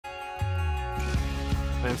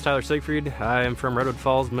name's Tyler Siegfried. I am from Redwood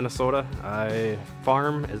Falls, Minnesota. I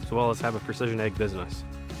farm as well as have a precision ag business.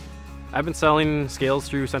 I've been selling scales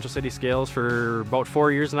through Central City Scales for about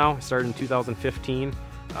 4 years now. I started in 2015.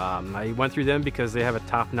 I went through them because they have a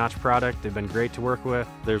top-notch product. They've been great to work with.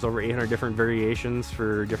 There's over 800 different variations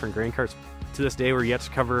for different grain carts. To this day, we're yet to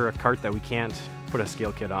cover a cart that we can't put a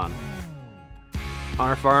scale kit on. On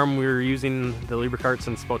our farm, we were using the Liebherr cart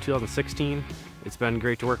since about 2016. It's been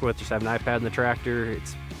great to work with. Just have an iPad in the tractor.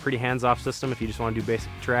 It's a pretty hands-off system if you just want to do basic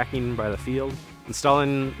tracking by the field.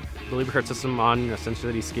 Installing the Liebherr cart system on Central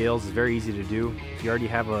City Scales is very easy to do. If you already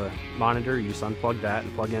have a monitor, you just unplug that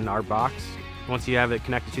and plug in our box. Once you have it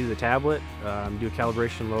connected to the tablet, do a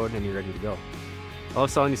calibration load and you're ready to go. I love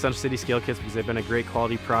selling these Central City scale kits because they've been a great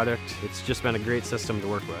quality product. It's just been a great system to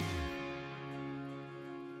work with.